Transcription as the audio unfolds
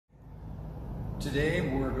Today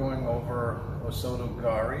we're going over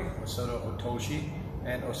Osoto-gari, Osoto-otoshi,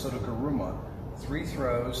 and Osoto-guruma. Three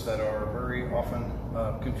throws that are very often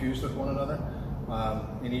confused with one another,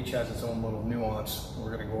 and each has its own little nuance. We're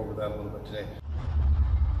going to go over that a little bit today.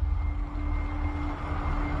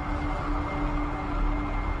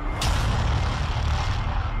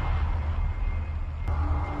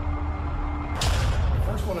 The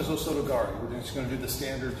first one is Osoto-gari. We're just going to do the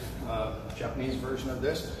standard Japanese version of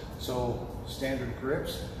this. So standard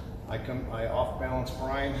grips. I off balance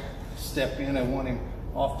Brian, step in. I want him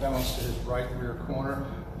off balance to his right rear corner,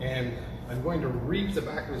 and I'm going to reap the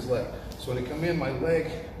back of his leg. So when I come in,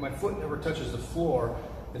 my foot never touches the floor.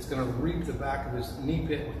 It's going to reap the back of his knee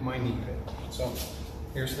pit with my knee pit. So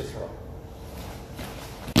here's the throw.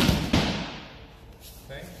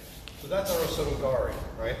 Okay, so that's our Osoto-gari,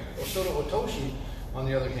 right? Osoto-otoshi, on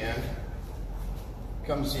the other hand,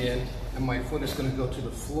 comes in, and my foot is going to go to the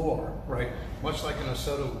floor, right? Much like an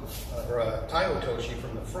Osoto or a Tai-otoshi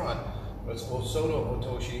from the front, but it's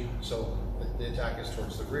Osoto-otoshi, so the attack is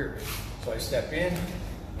towards the rear. So I step in,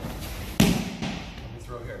 let me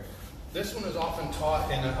throw here. This one is often taught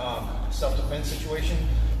in a self-defense situation,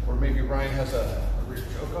 where maybe Ryan has a rear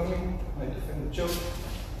choke on me. I defend the choke,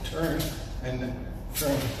 turn, and then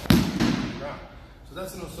turn to the ground. So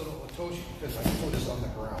that's an Osoto-otoshi because my foot is on the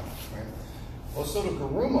ground, right?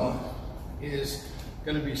 Osoto-guruma is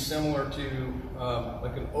going to be similar to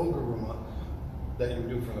like an O-guruma that you would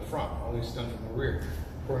do from the front, only it's done from the rear.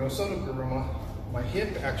 For an Osoto-guruma, my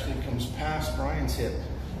hip actually comes past Brian's hip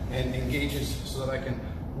and engages so that I can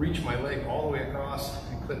reach my leg all the way across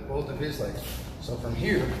and clip both of his legs. So from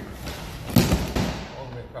here, all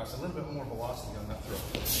the way across, a little bit more velocity on that throw.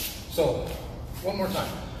 So, one more time.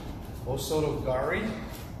 Osoto-gari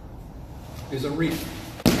is a reap.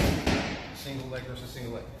 Single leg versus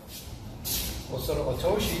single leg.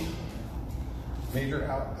 Osoto-otoshi, major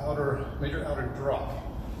outer drop.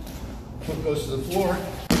 Foot goes to the floor,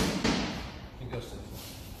 he goes to the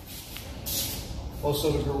floor.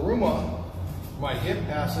 Osoto-guruma, my hip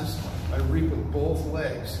passes, I reap with both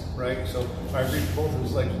legs, right? So I reap both of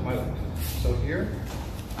his legs with my leg. So here.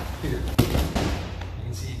 You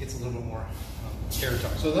can see he gets a little bit more air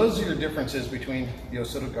time. So those are your differences between the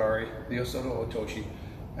Osoto-gari, the Osoto-otoshi,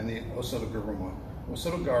 and the Osoto-guruma.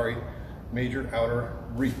 Osoto-gari, major outer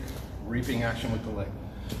reap, reaping action with the leg.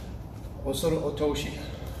 Osoto-otoshi,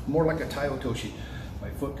 more like a Tai-otoshi. My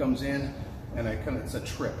foot comes in, and it's a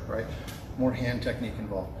trip, right? More hand technique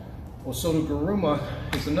involved. Osoto-guruma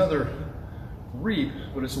is another reap,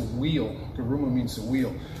 but it's a wheel. Guruma means the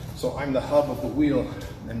wheel. So I'm the hub of the wheel,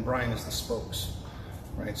 and Brian is the spokes,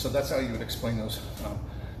 right? So that's how you would explain those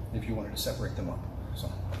if you wanted to separate them up. So.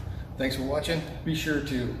 Thanks for watching. Be sure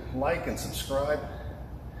to like and subscribe,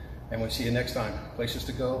 and we'll see you next time. Places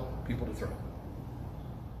to go, people to throw.